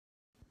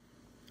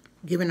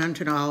Given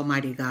unto the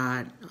Almighty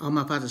God, all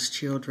my Father's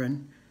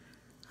children.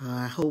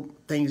 I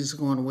hope things is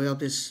going well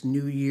this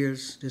New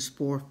Year's, this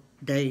fourth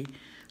day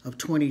of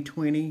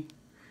 2020.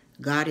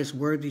 God is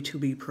worthy to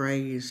be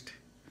praised.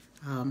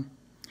 And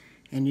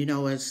you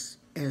know, as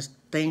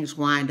things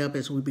wind up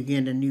as we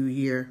begin the new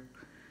year,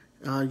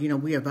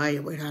 we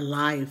evaluate our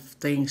life,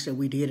 things that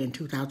we did in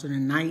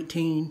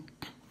 2019,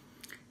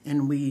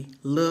 and we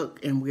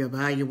look and we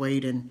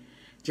evaluate and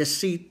just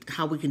see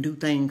how we can do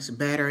things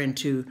better and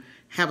to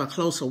have a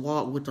closer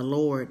walk with the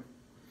Lord.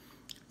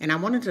 And I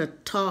wanted to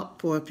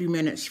talk for a few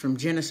minutes from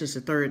Genesis,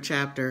 the 3rd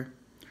chapter.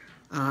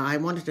 I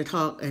wanted to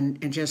talk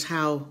and just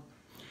how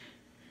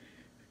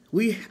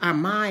our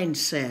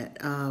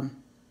mindset,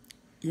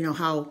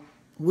 how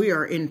we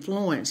are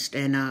influenced.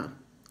 And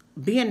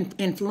being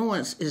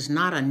influenced is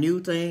not a new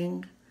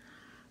thing.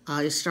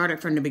 It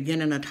started from the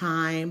beginning of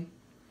time.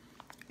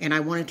 And I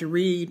wanted to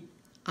read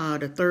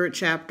the 3rd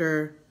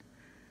chapter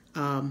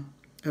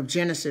of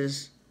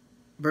Genesis,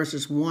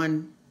 verses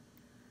 1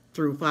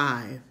 through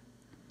 5.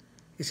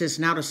 It says,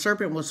 "Now the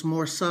serpent was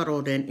more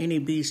subtle than any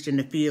beast in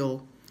the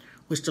field,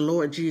 which the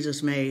Lord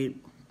Jesus made.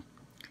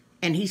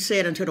 And he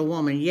said unto the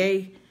woman,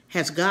 Yea,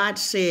 has God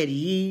said,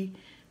 Ye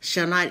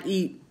shall not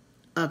eat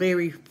of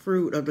every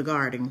fruit of the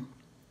garden?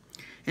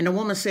 And the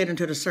woman said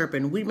unto the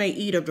serpent, We may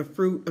eat of the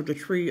fruit of the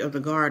tree of the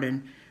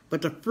garden,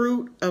 but the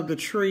fruit of the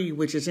tree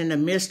which is in the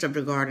midst of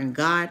the garden,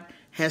 God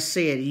has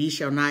said, Ye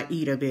shall not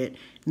eat of it,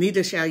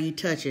 neither shall ye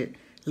touch it,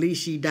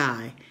 lest ye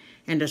die.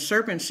 And the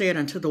serpent said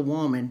unto the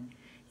woman,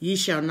 Ye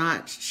shall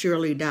not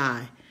surely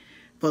die.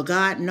 For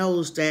God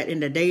knows that in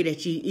the day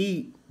that ye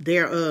eat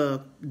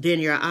thereof, then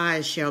your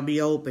eyes shall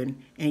be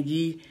opened, and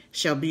ye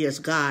shall be as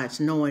gods,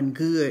 knowing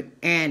good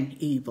and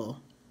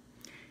evil."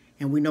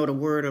 And we know the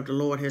word of the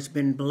Lord has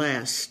been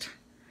blessed.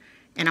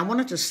 And I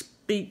wanted to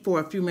speak for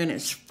a few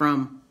minutes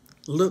from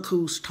Look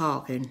Who's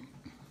Talking.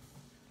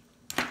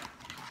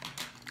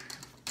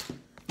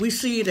 We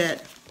see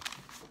that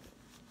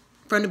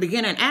from the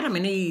beginning, Adam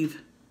and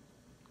Eve,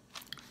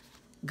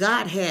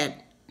 God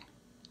had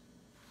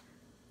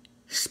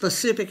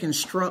specific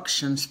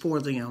instructions for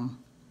them.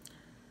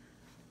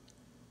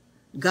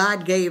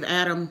 God gave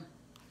Adam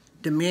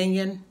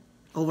dominion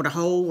over the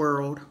whole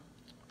world.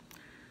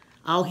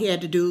 All he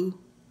had to do,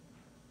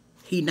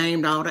 he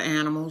named all the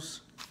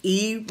animals.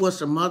 Eve was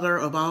the mother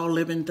of all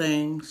living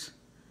things.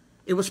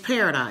 It was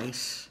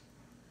paradise.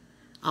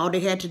 All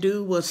they had to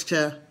do was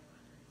to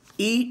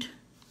eat,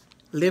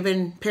 live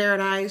in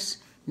paradise,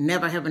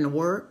 never having to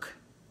work.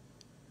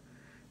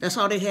 That's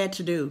all they had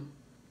to do.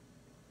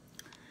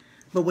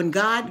 But when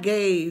God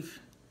gave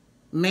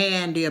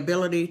man the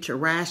ability to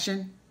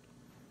ration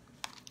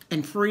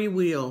and free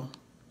will,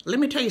 let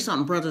me tell you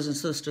something, brothers and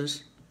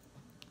sisters.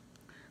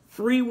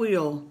 Free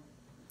will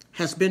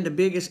has been the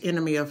biggest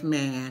enemy of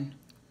man.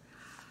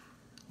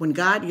 When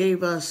God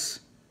gave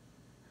us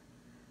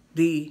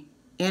the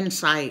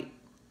insight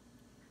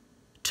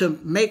to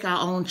make our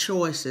own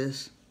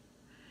choices,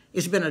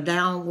 it's been a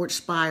downward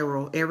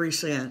spiral ever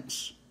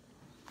since.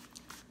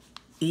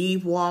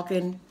 Eve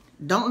walking,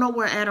 don't know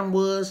where Adam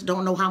was,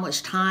 don't know how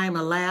much time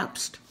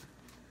elapsed.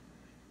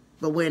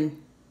 But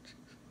when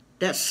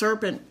that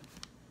serpent,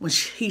 when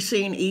he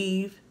seen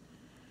Eve,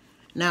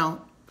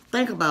 now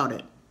think about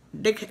it.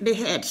 They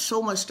had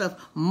so much stuff,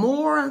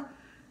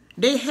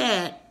 they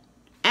had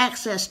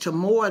access to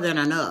more than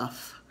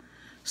enough.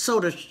 So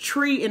the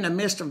tree in the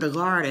midst of the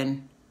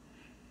garden,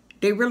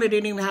 they really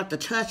didn't even have to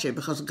touch it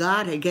because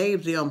God had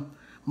gave them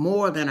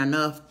more than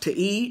enough to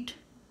eat.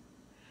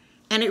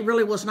 And it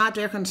really was not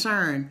their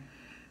concern.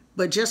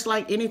 But just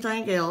like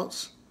anything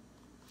else,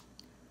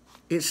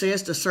 it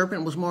says the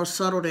serpent was more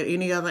subtle than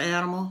any other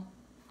animal.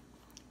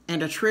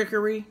 And the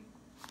trickery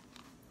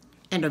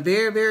and the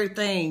very, very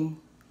thing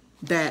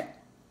that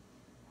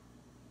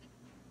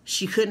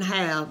she couldn't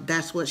have,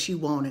 that's what she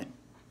wanted.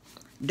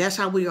 That's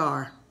how we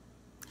are.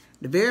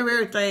 The very,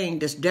 very thing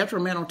that's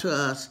detrimental to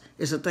us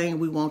is the thing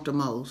we want the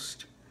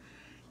most.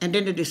 And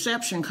then the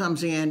deception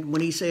comes in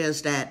when he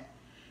says that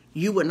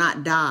you will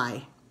not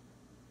die.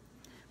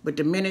 But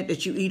the minute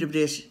that you eat of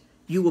this,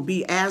 you will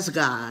be as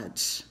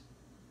gods,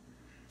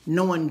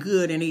 knowing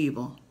good and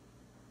evil.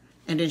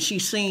 And then she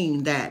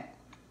seen that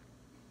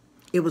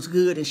it was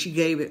good and she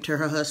gave it to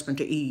her husband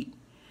to eat.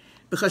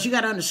 Because you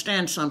got to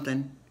understand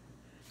something.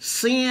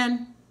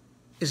 Sin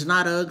is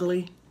not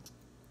ugly.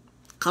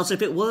 Because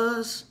if it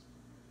was,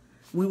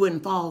 we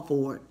wouldn't fall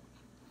for it.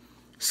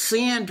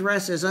 Sin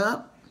dresses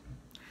up.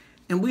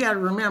 And we got to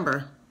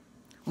remember,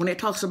 when it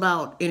talks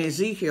about in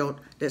Ezekiel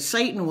that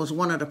Satan was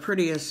one of the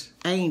prettiest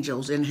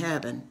angels in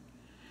heaven.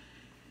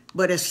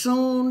 But as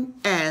soon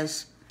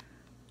as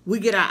we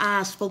get our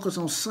eyes focused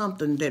on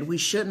something that we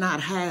should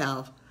not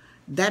have,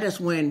 that is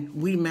when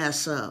we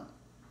mess up.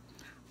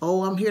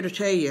 Oh, I'm here to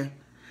tell you,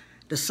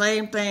 the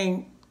same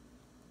thing,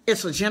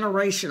 it's a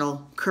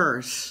generational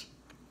curse,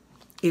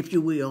 if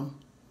you will.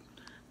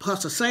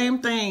 Because the same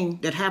thing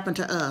that happened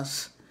to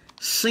us,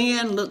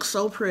 sin looks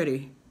so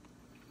pretty.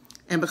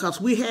 And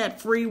because we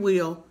had free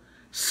will,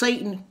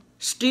 Satan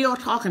still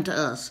talking to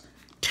us,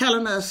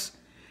 telling us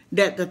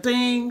that the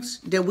things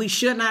that we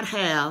should not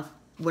have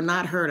will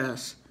not hurt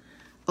us.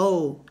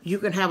 Oh, you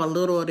can have a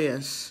little of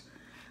this.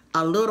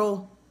 A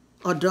little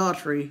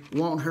adultery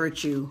won't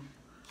hurt you.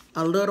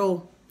 A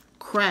little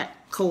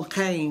crack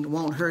cocaine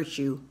won't hurt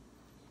you.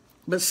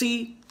 But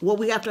see, what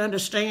we have to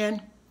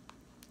understand,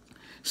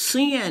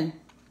 sin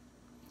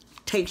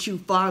takes you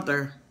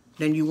farther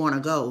than you want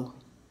to go.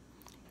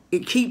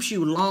 It keeps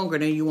you longer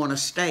than you want to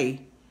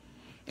stay.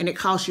 And it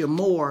costs you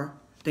more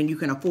than you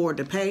can afford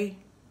to pay.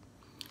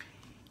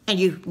 And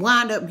you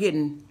wind up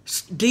getting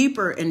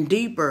deeper and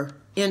deeper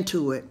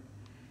into it.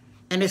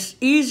 And it's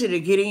easy to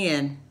get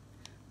in,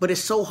 but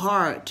it's so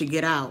hard to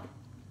get out.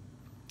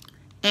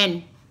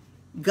 And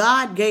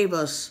God gave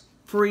us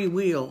free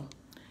will.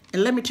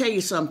 And let me tell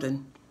you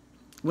something.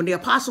 When the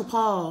Apostle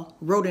Paul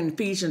wrote in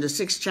Ephesians,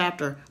 the 6th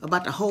chapter,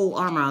 about the whole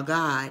armor of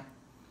God,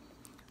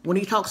 when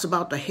he talks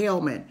about the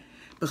helmet,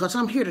 because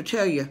I'm here to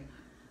tell you,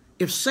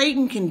 if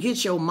Satan can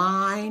get your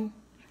mind,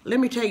 let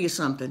me tell you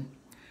something.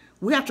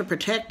 We have to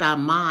protect our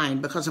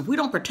mind, because if we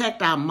don't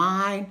protect our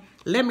mind,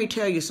 let me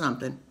tell you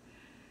something.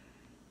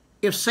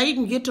 If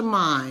Satan get to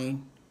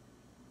mind,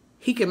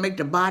 he can make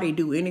the body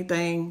do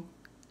anything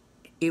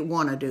it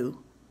want to do.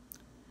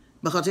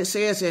 Because it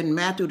says in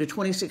Matthew, the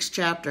 26th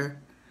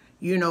chapter,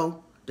 you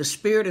know, the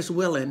spirit is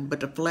willing, but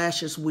the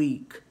flesh is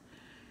weak.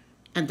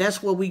 And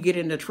that's where we get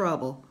into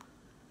trouble.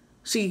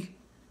 See,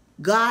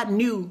 God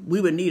knew we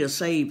would need a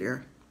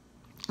Savior.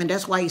 And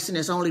that's why he sent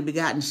his only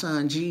begotten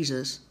Son,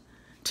 Jesus,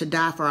 to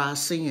die for our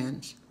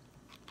sins.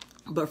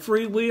 But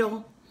free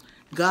will,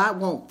 God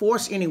won't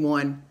force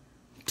anyone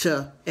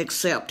to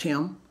accept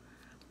him.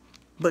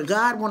 But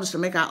God wants us to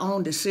make our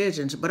own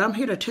decisions. But I'm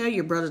here to tell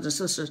you, brothers and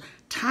sisters,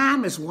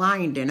 time is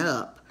winding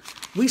up.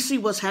 We see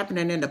what's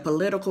happening in the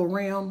political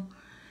realm.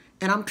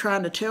 And I'm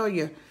trying to tell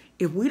you,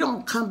 if we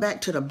don't come back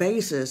to the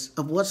basis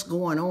of what's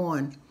going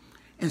on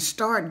and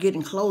start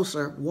getting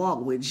closer,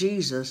 walk with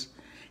Jesus,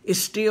 it's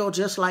still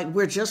just like,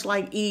 we're just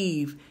like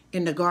Eve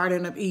in the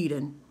Garden of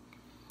Eden.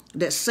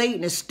 That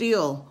Satan is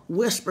still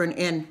whispering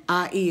in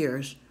our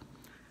ears.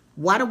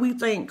 Why do we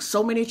think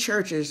so many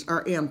churches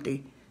are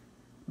empty?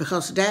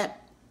 Because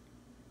that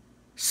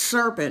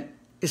serpent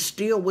is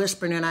still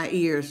whispering in our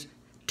ears,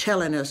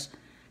 telling us.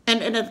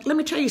 And let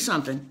me tell you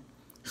something.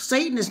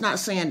 Satan is not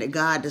saying that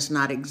God does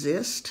not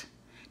exist.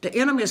 The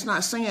enemy is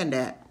not saying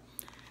that.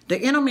 The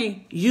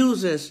enemy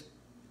uses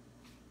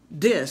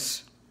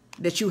this,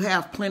 that you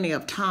have plenty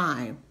of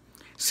time.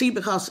 See,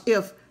 because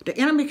if the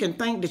enemy can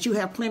think that you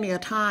have plenty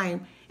of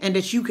time and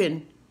that you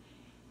can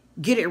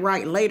get it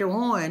right later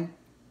on,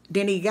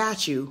 then he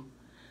got you.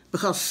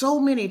 Because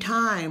so many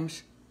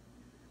times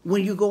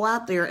when you go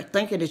out there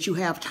thinking that you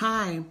have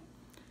time,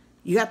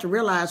 you have to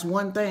realize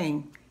one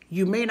thing.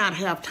 You may not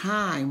have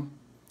time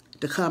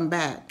to come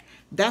back.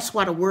 That's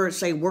why the words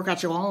say, work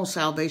out your own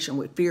salvation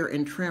with fear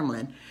and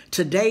trembling.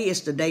 Today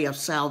is the day of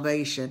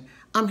salvation.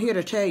 I'm here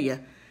to tell you,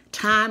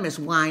 time is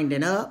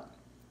winding up.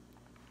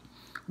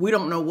 We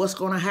don't know what's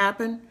going to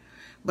happen,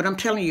 but I'm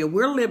telling you,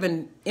 we're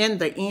living in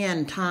the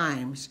end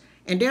times.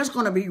 And there's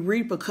going to be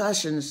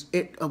repercussions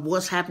of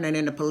what's happening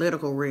in the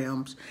political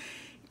realms,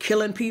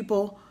 killing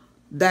people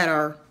that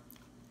are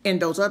in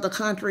those other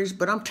countries.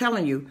 But I'm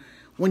telling you,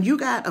 when you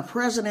got a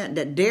president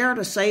that dare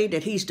to say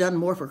that he's done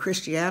more for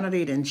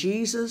Christianity than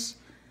Jesus,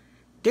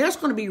 there's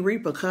going to be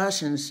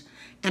repercussions.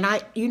 And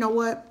you know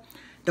what?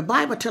 The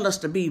Bible tells us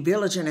to be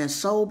vigilant and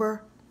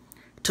sober,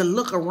 to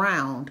look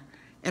around.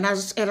 And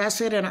as I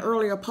said in an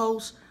earlier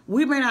post,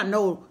 we may not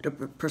know the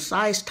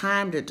precise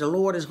time that the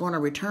Lord is going to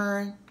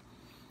return,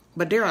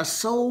 but there are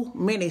so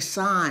many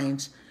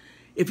signs.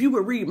 If you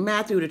would read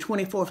Matthew, the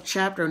 24th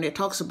chapter, and it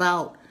talks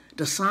about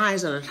the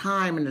signs of the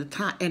time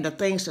and the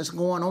things that's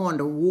going on,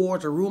 the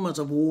wars, the rumors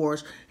of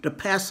wars, the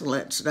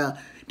pestilence, the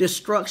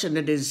destruction,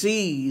 the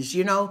disease,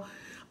 you know,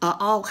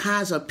 all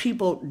kinds of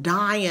people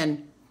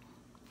dying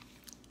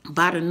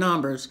by the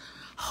numbers,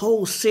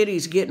 whole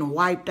cities getting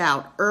wiped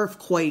out,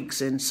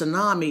 earthquakes and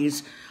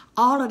tsunamis.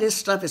 All of this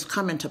stuff is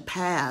coming to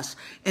pass.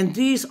 And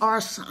these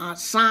are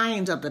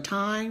signs of the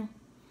time.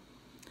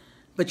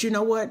 But you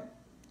know what?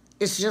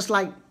 It's just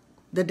like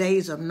the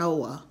days of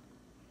Noah.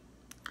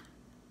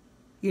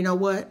 You know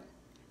what?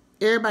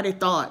 Everybody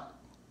thought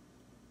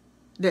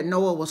that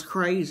Noah was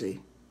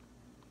crazy.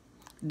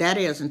 That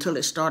is, until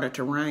it started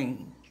to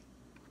rain.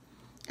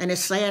 And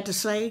it's sad to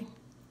say,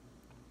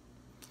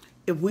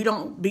 if we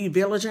don't be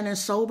vigilant and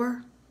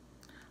sober,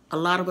 a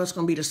lot of us are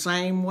going to be the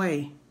same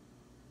way.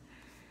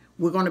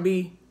 We're going to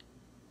be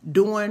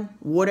doing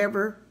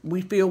whatever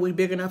we feel we're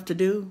big enough to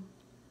do.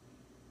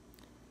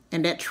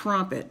 And that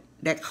trumpet,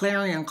 that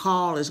clarion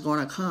call is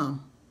going to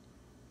come.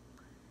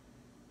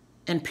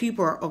 And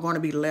people are going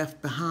to be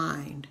left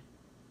behind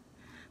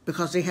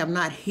because they have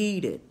not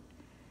heeded.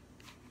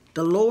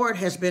 The Lord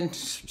has been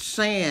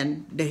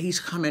saying that he's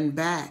coming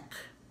back.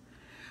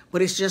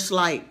 But it's just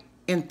like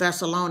in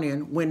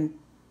Thessalonians when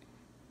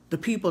the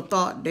people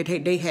thought that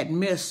they had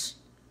missed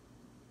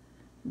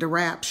the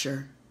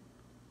rapture.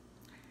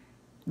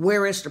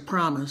 Where is the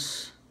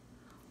promise?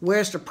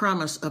 Where's the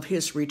promise of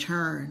his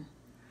return?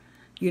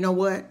 You know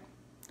what?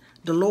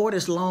 The Lord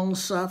is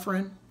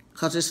long-suffering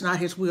because it's not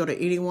his will that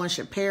anyone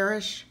should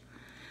perish.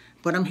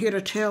 But I'm here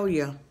to tell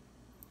you,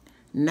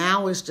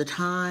 now is the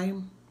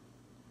time.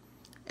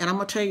 And I'm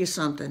going to tell you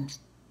something.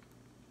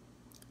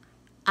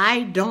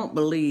 I don't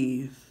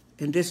believe,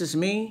 and this is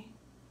me,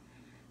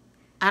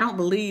 I don't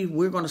believe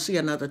we're going to see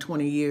another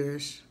 20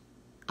 years.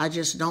 I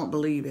just don't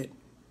believe it.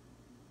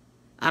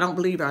 I don't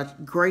believe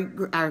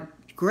our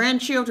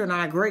grandchildren,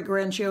 our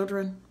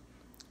great-grandchildren.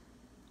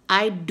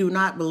 I do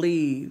not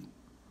believe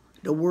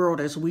the world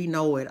as we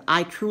know it.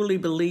 I truly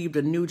believe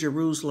the New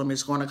Jerusalem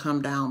is going to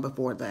come down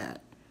before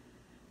that.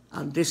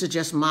 This is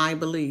just my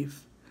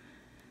belief.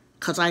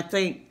 Because I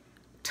think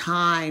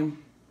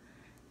time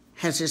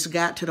has just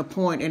got to the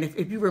point, and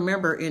if you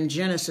remember in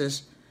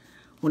Genesis,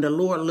 when the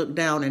Lord looked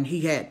down and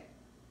he had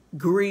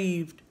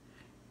grieved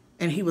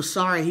and he was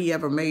sorry he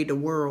ever made the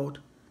world,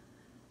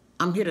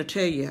 I'm here to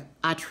tell you,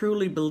 I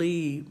truly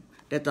believe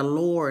that the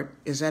Lord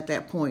is at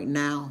that point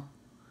now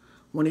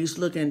when he's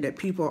looking that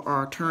people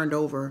are turned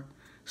over.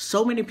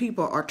 So many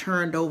people are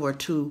turned over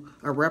to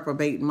a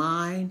reprobate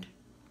mind.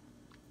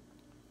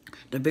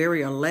 The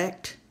very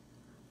elect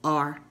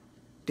are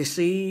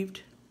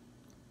deceived.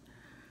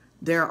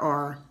 There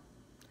are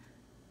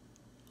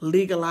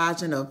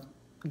legalizing of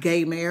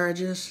gay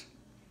marriages,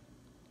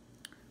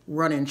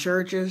 running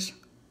churches.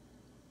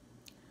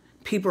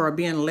 People are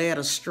being led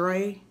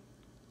astray.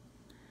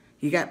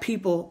 You got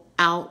people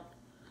out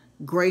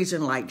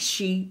grazing like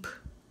sheep,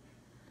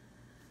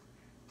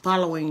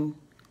 following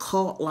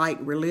cult-like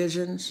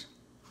religions.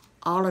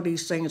 All of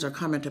these things are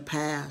coming to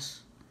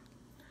pass.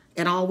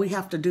 And all we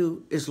have to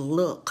do is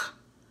look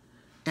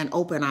and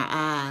open our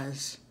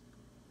eyes.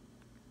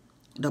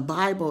 The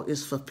Bible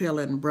is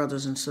fulfilling,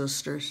 brothers and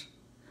sisters,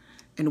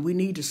 and we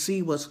need to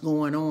see what's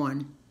going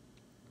on.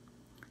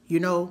 You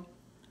know,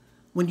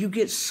 when you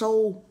get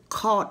so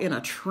caught in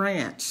a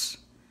trance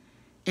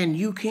and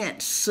you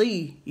can't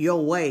see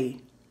your way,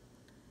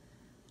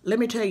 let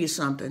me tell you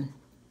something.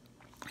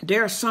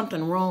 There's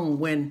something wrong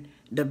when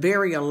the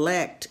very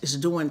elect is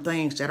doing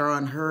things that are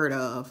unheard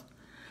of.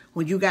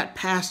 When you got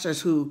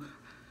pastors who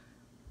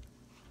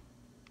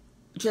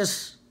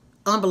just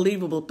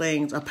unbelievable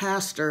things, a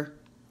pastor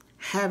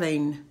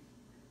having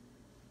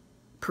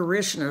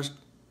parishioners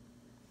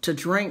to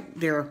drink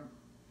their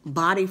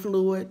body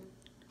fluid,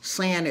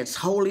 saying it's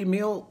holy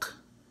milk.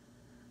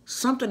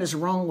 Something is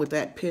wrong with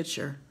that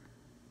picture.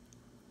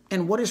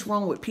 And what is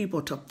wrong with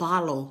people to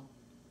follow?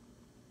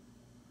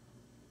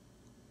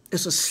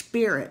 It's a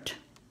spirit.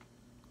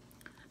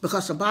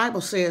 Because the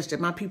Bible says that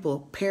my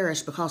people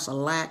perish because of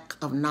lack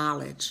of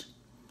knowledge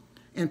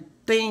and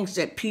things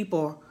that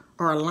people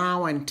are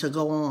allowing to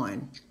go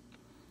on.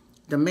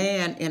 The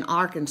man in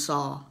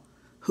Arkansas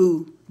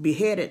who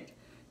beheaded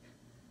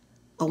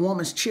a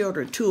woman's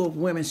children, two of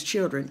women's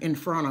children in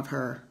front of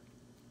her.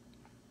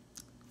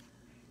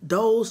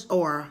 Those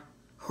are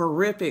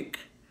horrific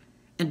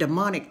and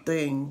demonic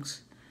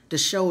things to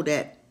show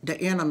that the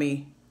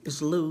enemy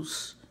is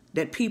loose,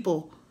 that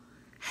people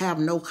have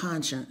no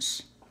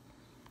conscience.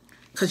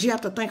 Because you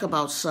have to think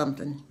about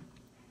something.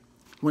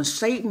 When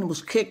Satan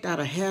was kicked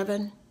out of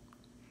heaven,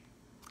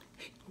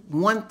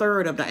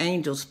 1/3 of the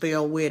angels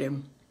fell with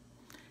him.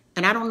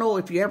 And I don't know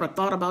if you ever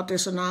thought about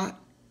this or not.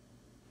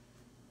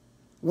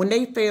 When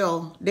they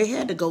fell, they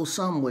had to go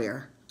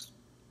somewhere.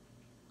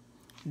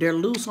 They're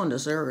loose on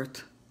this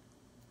earth.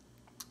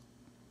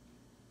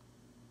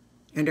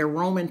 And they're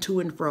roaming to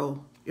and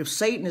fro. If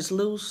Satan is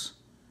loose,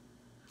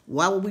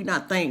 why would we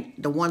not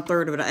think the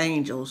 1/3 of the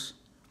angels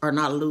are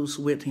not loose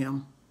with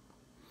him?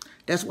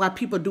 That's why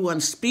people do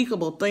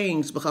unspeakable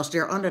things, because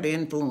they're under the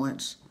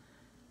influence.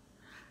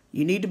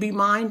 You need to be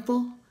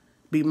mindful.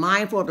 Be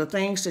mindful of the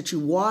things that you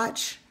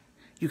watch.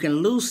 You can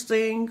lose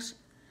things.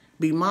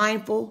 Be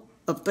mindful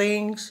of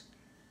things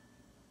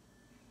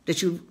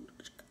that you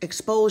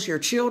expose your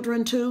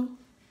children to.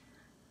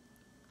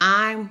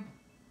 I'm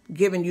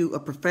giving you a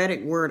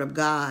prophetic word of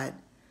God.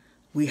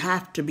 We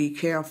have to be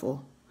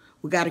careful.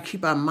 We got to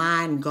keep our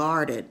mind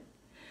guarded,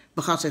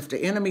 because if the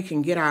enemy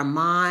can get our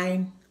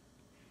mind,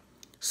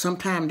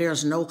 sometimes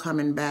there's no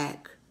coming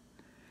back.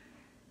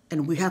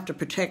 And we have to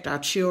protect our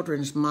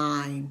children's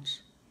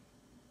minds.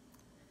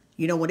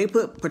 You know, when they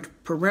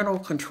put parental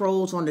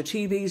controls on the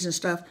TVs and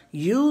stuff,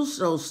 use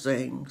those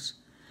things.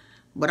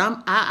 But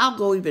I'll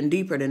go even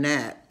deeper than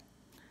that.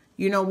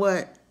 You know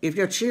what? If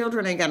your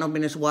children ain't got no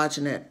business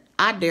watching it,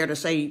 I dare to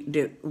say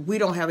that we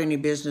don't have any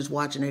business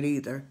watching it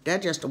either.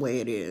 That's just the way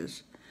it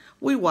is.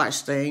 We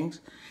watch things,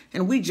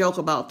 and we joke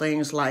about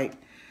things like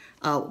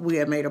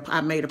I made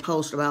a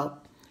post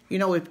about, you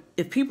know,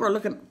 if people are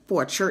looking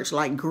for a church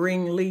like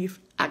Greenleaf,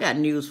 I got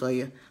news for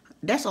you.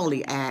 That's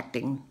only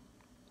acting.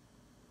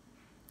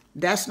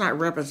 That's not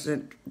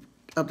representative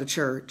of the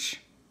church.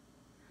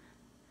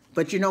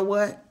 But you know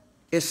what?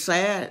 It's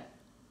sad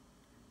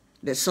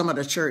that some of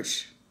the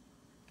church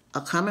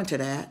are coming to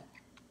that.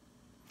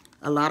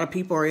 A lot of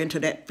people are into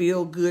that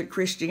feel-good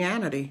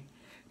Christianity.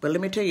 But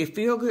let me tell you,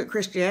 feel-good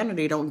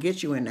Christianity don't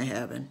get you into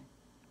heaven.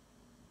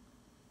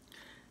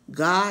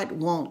 God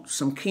wants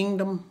some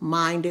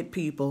kingdom-minded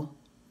people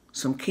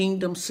some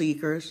kingdom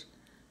seekers,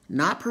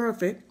 not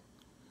perfect,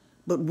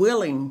 but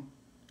willing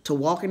to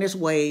walk in his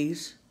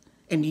ways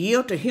and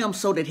yield to him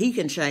so that he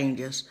can change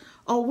us.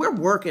 Oh, we're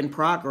work in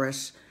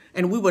progress,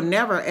 and we will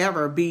never,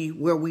 ever be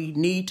where we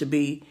need to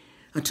be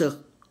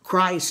until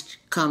Christ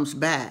comes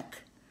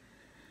back.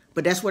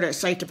 But that's where that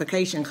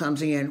sanctification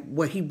comes in,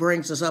 where he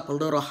brings us up a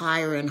little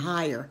higher and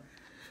higher.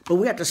 But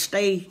we have to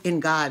stay in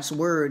God's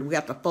word. We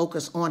have to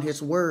focus on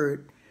his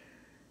word,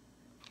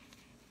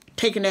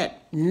 taking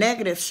that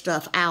negative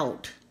stuff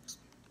out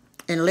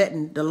and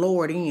letting the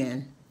Lord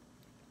in.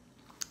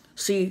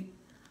 See,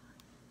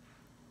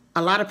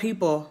 a lot of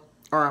people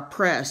are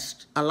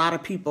oppressed. A lot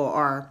of people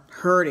are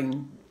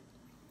hurting.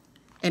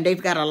 And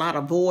they've got a lot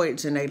of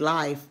voids in their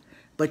life.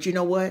 But you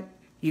know what?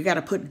 You got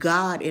to put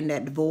God in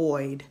that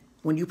void.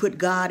 When you put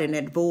God in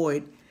that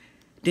void,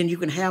 then you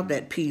can have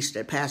that peace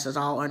that passes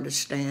all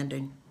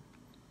understanding.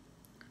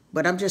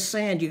 But I'm just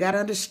saying, you got to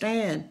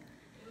understand,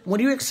 when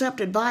you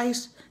accept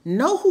advice,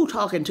 know who's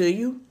talking to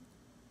you.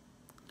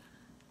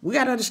 We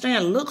got to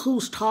understand, look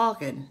who's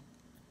talking.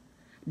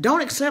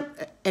 Don't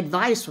accept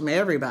advice from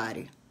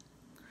everybody.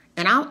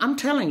 And I'm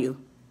telling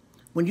you,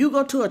 when you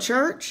go to a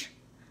church,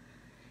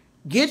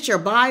 get your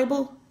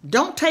Bible.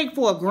 Don't take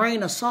for a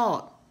grain of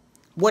salt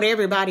what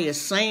everybody is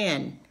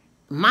saying,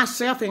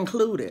 myself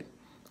included.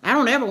 I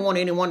don't ever want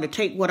anyone to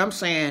take what I'm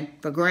saying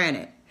for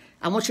granted.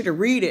 I want you to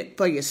read it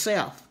for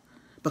yourself,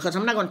 because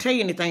I'm not going to tell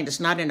you anything that's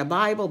not in the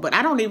Bible, but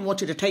I don't even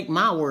want you to take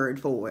my word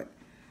for it.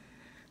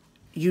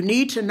 You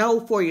need to know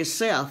for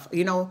yourself,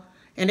 you know,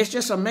 and it's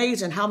just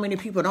amazing how many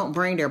people don't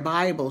bring their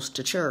Bibles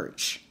to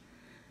church.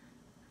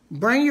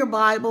 Bring your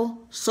Bible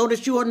so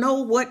that you will know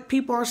what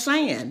people are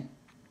saying.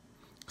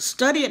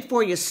 Study it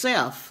for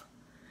yourself.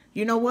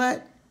 You know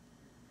what?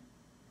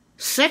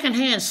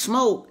 Secondhand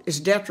smoke is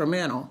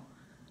detrimental,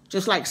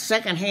 just like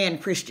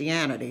secondhand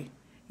Christianity.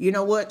 You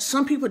know what?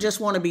 Some people just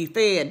want to be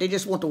fed. They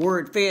just want the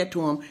word fed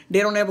to them. They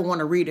don't ever want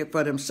to read it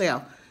for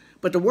themselves.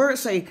 But the word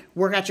say,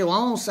 work out your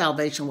own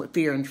salvation with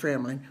fear and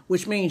trembling,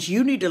 which means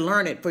you need to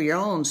learn it for your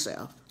own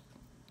self.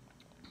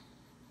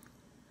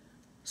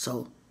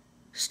 So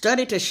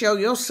study to show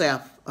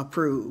yourself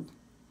approved.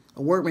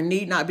 A workman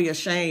need not be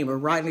ashamed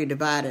of rightly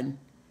dividing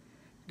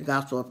the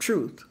gospel of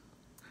truth.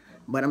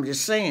 But I'm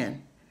just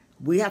saying,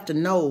 we have to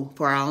know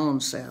for our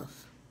own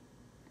self.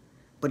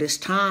 But it's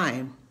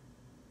time.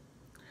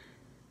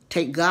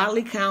 Take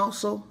godly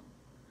counsel.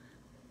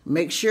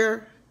 Make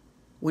sure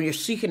when you're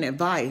seeking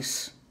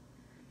advice,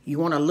 you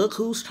want to look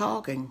who's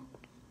talking.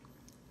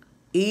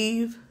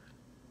 Eve,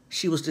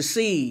 she was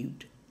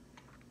deceived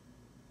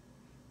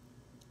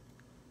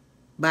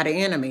by the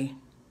enemy.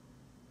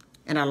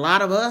 And a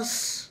lot of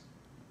us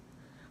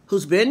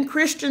who's been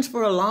Christians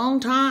for a long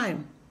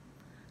time,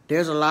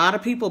 there's a lot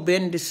of people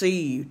been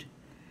deceived.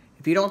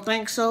 If you don't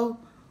think so,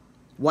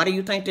 why do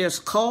you think there's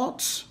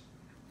cults?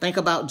 Think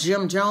about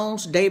Jim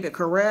Jones, David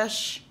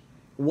Koresh,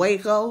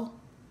 Waco.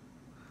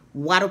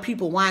 Why do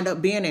people wind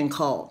up being in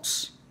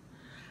cults?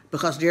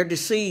 Because they're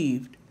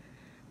deceived.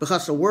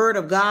 Because the word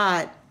of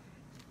God,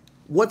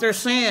 what they're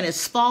saying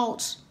is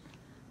false,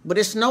 but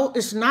it's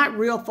not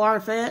real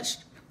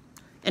far-fetched.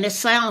 And it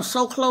sounds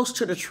so close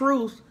to the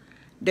truth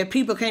that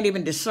people can't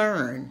even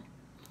discern.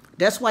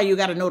 That's why you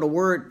got to know the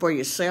word for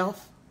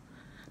yourself,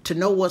 to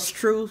know what's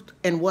truth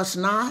and what's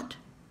not.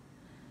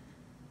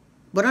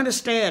 But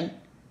understand,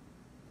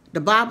 the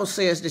Bible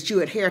says that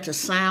you adhere to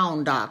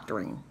sound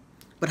doctrine.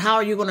 But how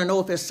are you going to know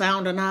if it's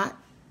sound or not?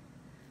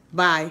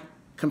 By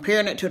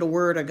comparing it to the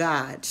word of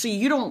God. See,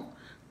 you don't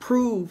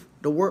prove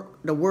the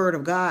word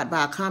of God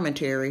by a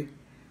commentary.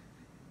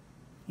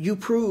 You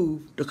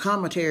prove the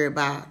commentary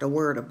by the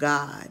word of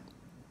God.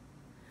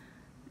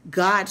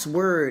 God's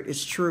word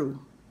is true.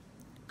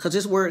 Because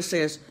his word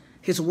says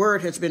his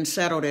word has been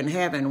settled in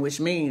heaven, which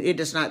means it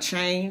does not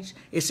change.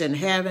 It's in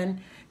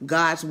heaven.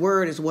 God's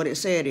word is what it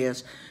said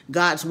is.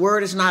 God's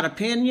word is not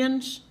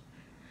opinions.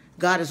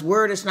 God's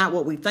word is not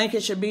what we think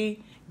it should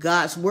be.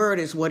 God's word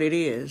is what it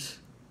is.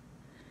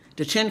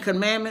 The 10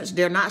 Commandments,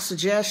 they're not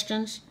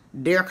suggestions.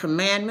 They're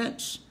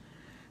commandments.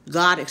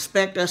 God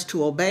expects us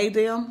to obey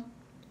them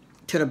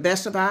to the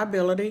best of our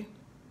ability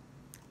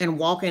and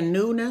walk in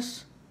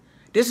newness.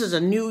 This is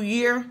a new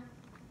year.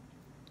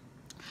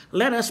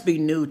 Let us be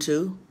new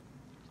too.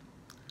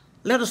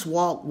 Let us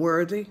walk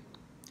worthy.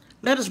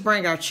 Let us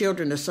bring our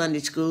children to Sunday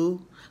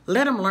school.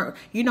 Let them learn.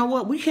 You know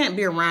what? We can't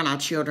be around our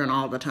children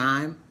all the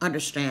time.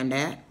 Understand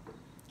that.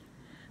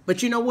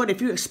 But you know what?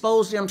 If you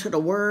expose them to the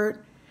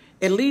word,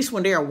 at least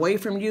when they're away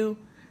from you,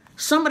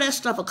 some of that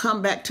stuff will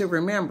come back to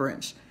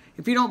remembrance.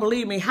 If you don't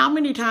believe me, how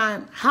many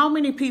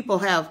people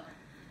have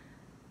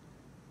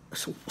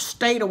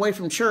stayed away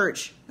from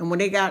church, and when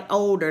they got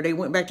older, they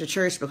went back to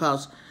church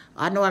because,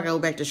 I know I go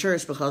back to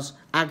church because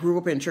I grew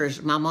up in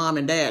church. My mom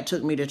and dad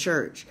took me to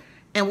church.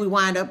 And we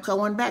wind up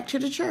going back to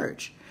the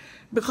church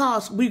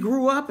because we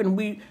grew up and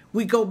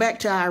we go back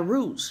to our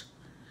roots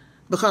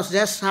because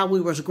that's how we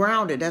was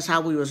grounded. That's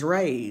how we was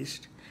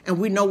raised. And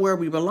we know where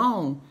we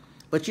belong.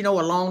 But you know,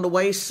 along the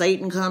way,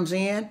 Satan comes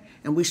in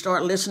and we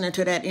start listening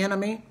to that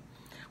enemy.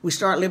 We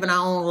start living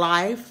our own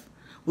life.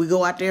 We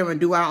go out there and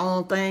do our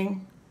own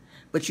thing.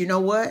 But you know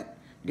what?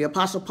 The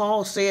Apostle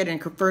Paul said in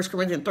 1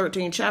 Corinthians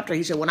 13 chapter,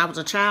 he said, when I was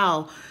a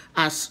child,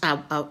 I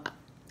thought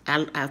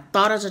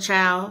as a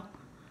child,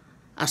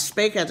 I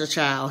spake as a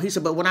child. He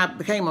said, but when I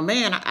became a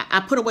man, I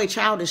put away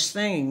childish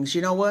things.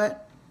 You know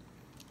what?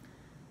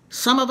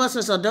 Some of us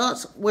as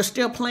adults, we're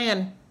still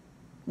playing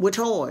with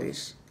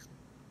toys.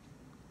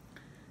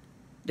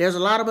 There's a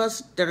lot of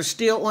us that are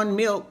still on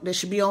milk that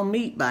should be on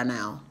meat by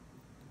now.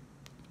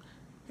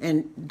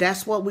 And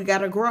that's what we got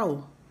to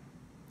grow.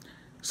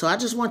 So I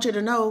just want you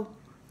to know,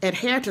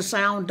 adhere to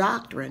sound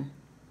doctrine.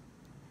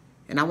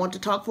 And I want to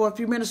talk for a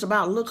few minutes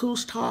about look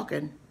who's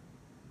talking.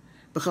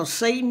 Because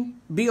Satan,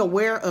 be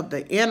aware of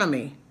the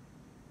enemy.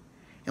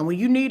 And when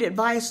you need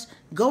advice,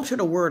 go to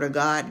the Word of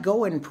God.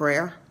 Go in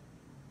prayer.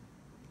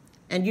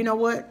 And you know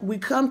what? We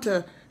come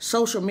to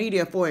social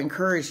media for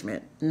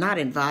encouragement, not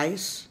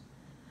advice.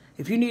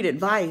 If you need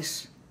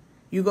advice,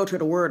 you go to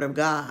the Word of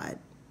God.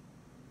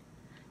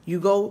 You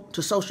go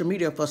to social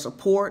media for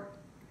support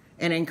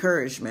and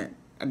encouragement.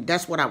 And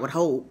that's what I would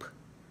hope.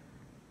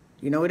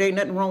 You know, it ain't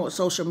nothing wrong with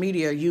social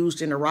media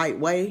used in the right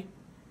way.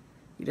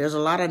 There's a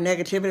lot of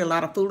negativity, a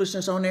lot of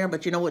foolishness on there,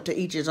 but you know what, to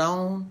each his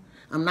own.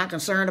 I'm not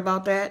concerned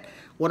about that.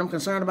 What I'm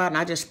concerned about, and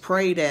I just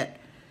pray that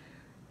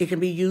it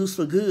can be used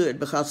for good,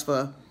 because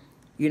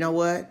you know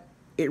what,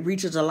 it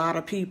reaches a lot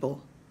of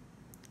people.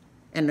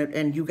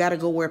 And you got to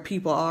go where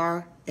people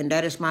are, and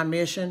that is my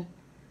mission,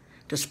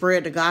 to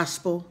spread the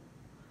gospel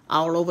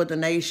all over the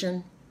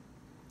nation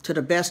to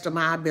the best of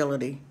my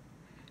ability,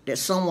 that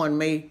someone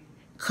may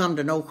come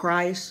to know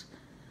Christ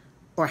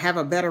or have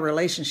a better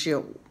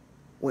relationship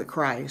with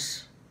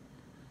Christ.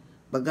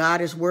 But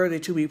God is worthy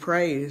to be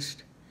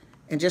praised.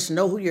 And just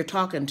know who you're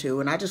talking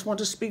to. And I just want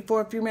to speak for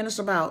a few minutes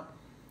about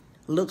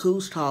look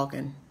who's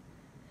talking.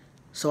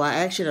 So I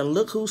ask you to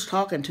look who's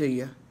talking to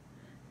you.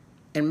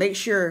 And make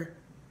sure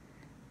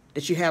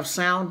that you have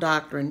sound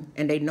doctrine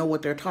and they know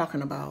what they're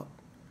talking about.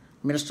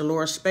 Minister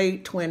Lora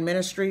Speaight, Twin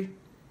Ministry,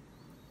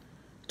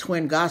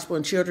 Twin Gospel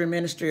and Children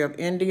Ministry of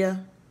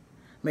India.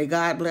 May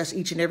God bless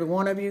each and every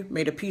one of you.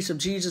 May the peace of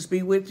Jesus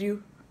be with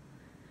you.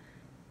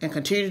 And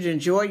continue to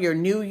enjoy your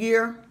new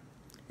year.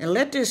 And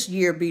let this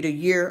year be the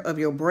year of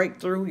your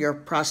breakthrough, your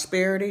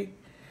prosperity.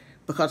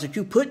 Because if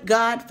you put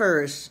God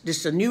first,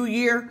 this is a new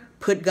year,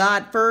 put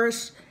God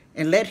first,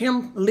 and let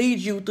Him lead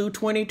you through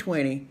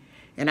 2020.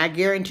 And I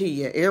guarantee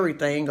you,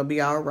 everything will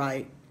be all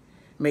right.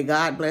 May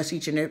God bless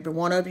each and every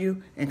one of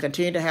you and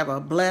continue to have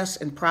a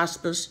blessed and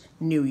prosperous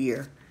new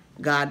year.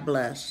 God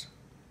bless.